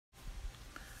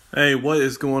Hey, what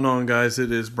is going on, guys?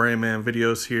 It is Brandman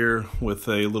Videos here with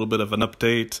a little bit of an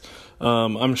update.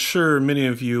 I'm sure many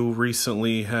of you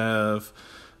recently have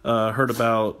heard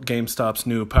about GameStop's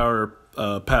new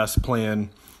PowerPass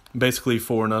plan, basically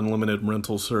for an unlimited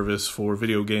rental service for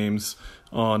video games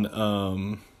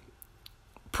on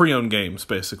pre-owned games,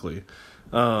 basically.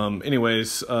 I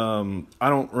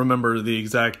don't remember the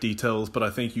exact details, but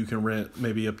I think you can rent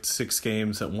maybe up to 6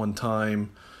 games at one time.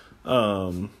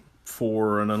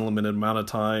 For an unlimited amount of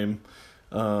time.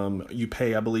 You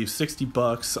pay, I believe,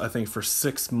 $60, I think, for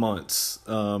 6 months,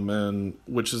 and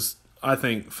which is, I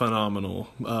think, phenomenal.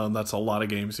 That's a lot of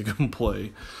games you can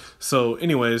play. So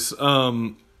anyways,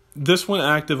 this went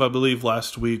active, I believe,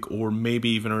 last week or maybe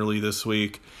even early this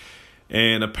week,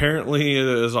 and apparently it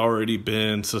has already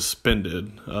been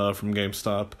suspended from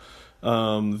GameStop.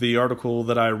 The article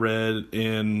that I read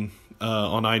on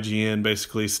IGN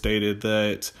basically stated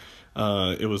that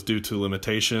it was due to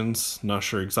limitations. Not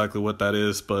sure exactly what that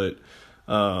is, but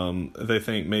they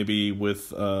think maybe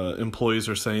with employees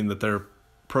are saying that their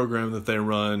program that they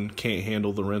run can't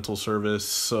handle the rental service.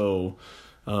 So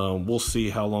we'll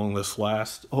see how long this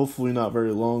lasts. Hopefully not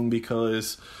very long,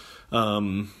 because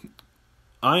I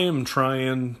am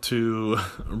trying to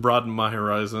broaden my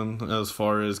horizon as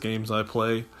far as games I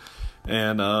play.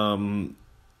 And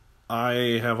I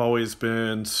have always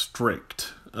been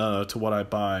strict to what I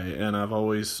buy, and I've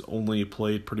always only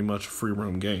played pretty much free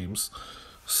roam games.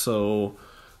 So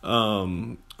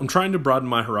I'm trying to broaden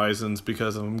my horizons,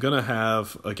 because if I'm gonna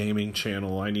have a gaming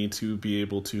channel, I need to be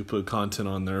able to put content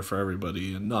on there for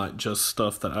everybody and not just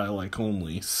stuff that I like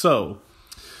only. So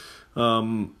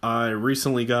I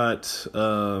recently got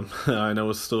I know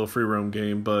it's still a free roam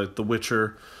game, but The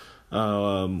Witcher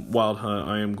Wild Hunt,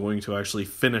 I am going to actually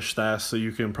finish that, so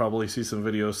you can probably see some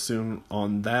videos soon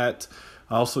on that.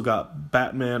 I also got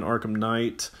Batman Arkham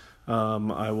Knight.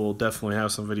 I will definitely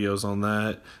have some videos on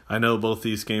that. I know both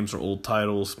these games are old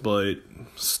titles, but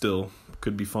still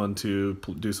could be fun to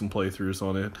do some playthroughs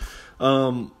on it.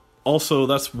 Also,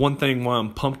 that's one thing why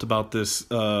I'm pumped about this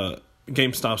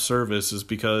GameStop service, is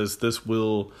because this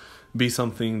will be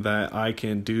something that I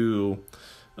can do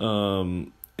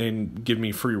and give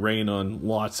me free reign on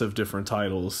lots of different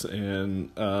titles,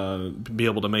 and be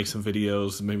able to make some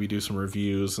videos, maybe do some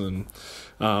reviews, and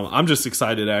I'm just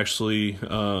excited to actually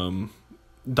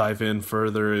dive in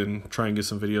further and try and get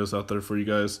some videos out there for you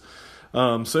guys.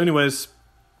 So anyways,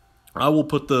 I will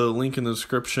put the link in the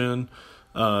description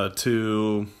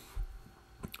to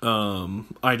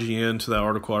IGN, to that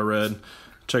article I read.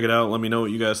 Check it out. Let me know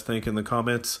what you guys think in the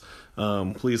comments.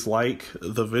 Please like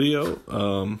the video.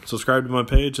 Subscribe to my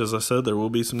page. As I said, there will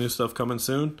be some new stuff coming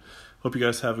soon. Hope you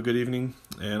guys have a good evening,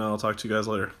 and I'll talk to you guys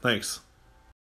later. Thanks.